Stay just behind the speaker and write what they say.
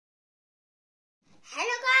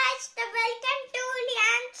guys, welcome to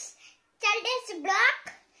Lian's Children's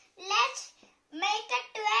Block. Let's make a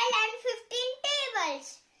 12 and 15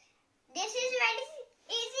 tables. This is very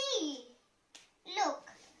easy. Look,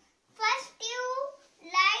 first you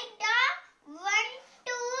light the 1,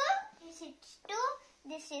 2. This is 2,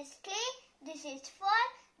 this is 3, this is 4,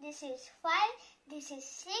 this is 5, this is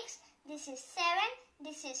 6, this is 7,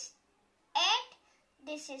 this is 8,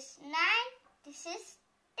 this is 9, this is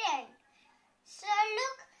 10. So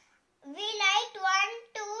look, we light 1,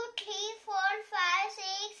 2, 3, 4, 5,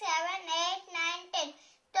 6, 7, 8, 9, 10.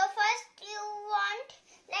 So first you want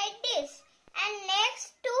like this, and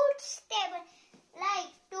next 2 stable like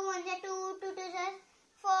 2 1 is 2, 2 2 is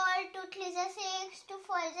 4, 2 3 is 6, 2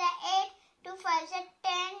 4 is 8, 2 5 is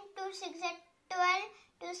 10, 2 6 is 12,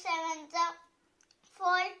 2 7 is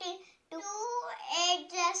 14, 2 8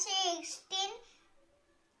 is 16,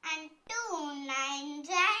 and 2 9 is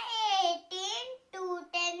 18, 2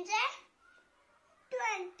 10 is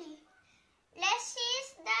 20. Let's see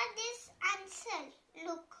this answer.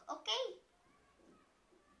 Look, okay.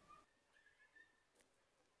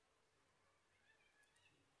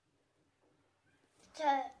 So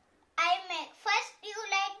I make first you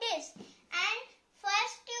like this, and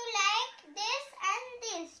first you like this and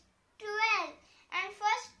this 12, and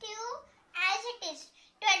first you as it is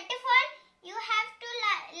 24. You have to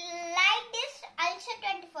like this also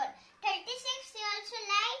 24. 36 you also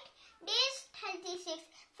like this 36.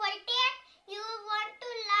 48 you want to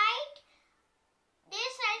like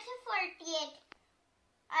this also 48.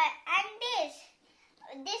 And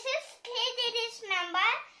this is 3 digits number.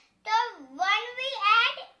 So 1 we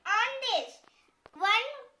add on this. 1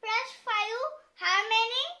 plus 5 how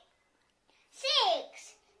many?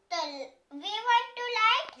 6. So we want to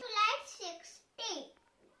like 60.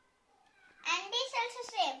 And this also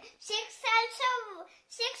same. 6 also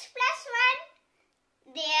 6 plus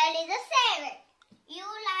 1. There is a 7.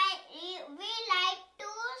 We like to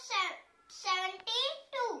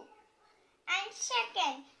 72. And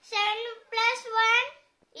second 7 plus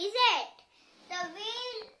 1 is 8. So we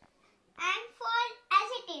and 4 as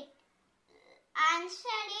it is.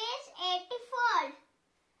 Answer is 84.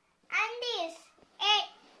 And this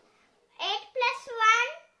 8 plus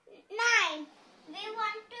 1 9. We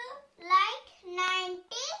want to like 96.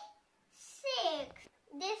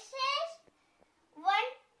 This is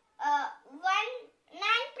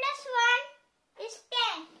 9 plus 1 is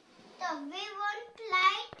 10. So we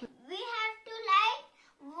have to like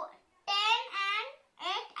 10 and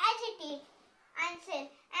 8 as it is. Answer.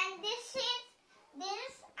 And this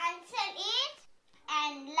answer is,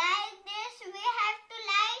 and like this we have to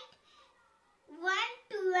like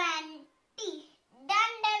 120.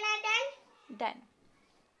 Done. Done.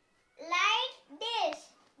 Like this.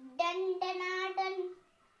 Done.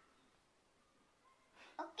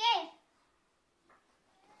 Okay.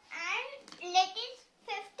 And let it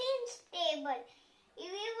 15 stable. If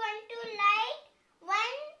we want to like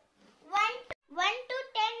 1 to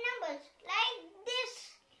 10 numbers like this.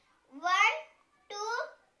 1, 2,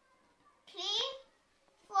 3,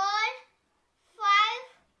 4,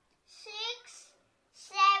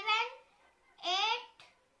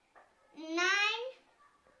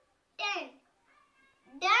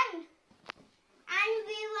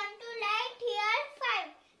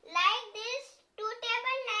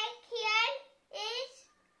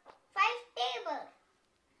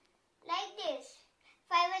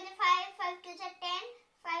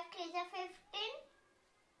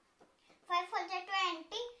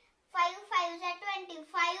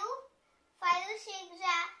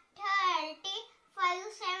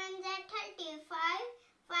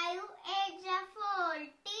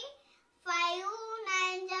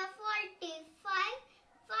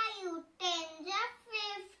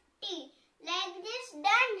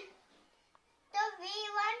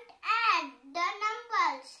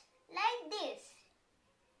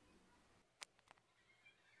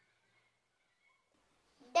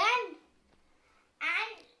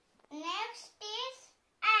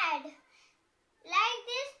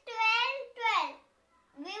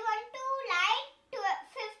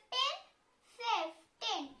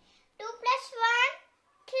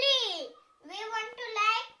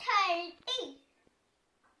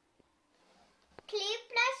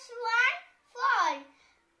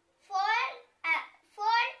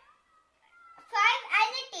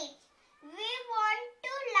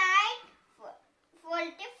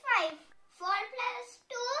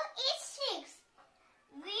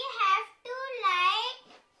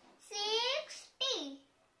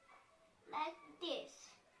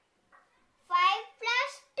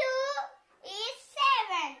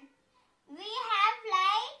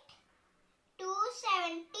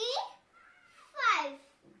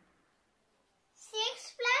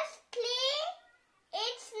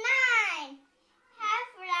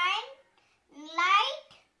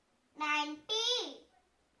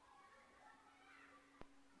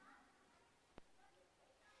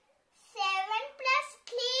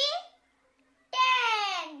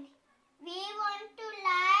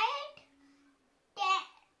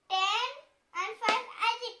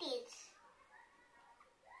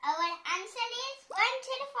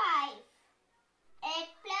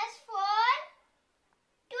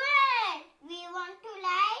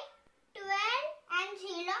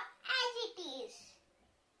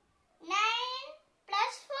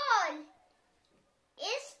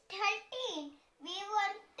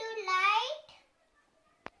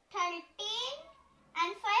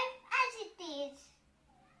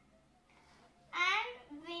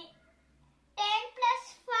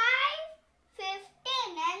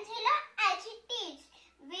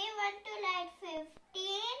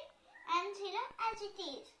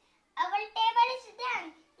 quantities. I will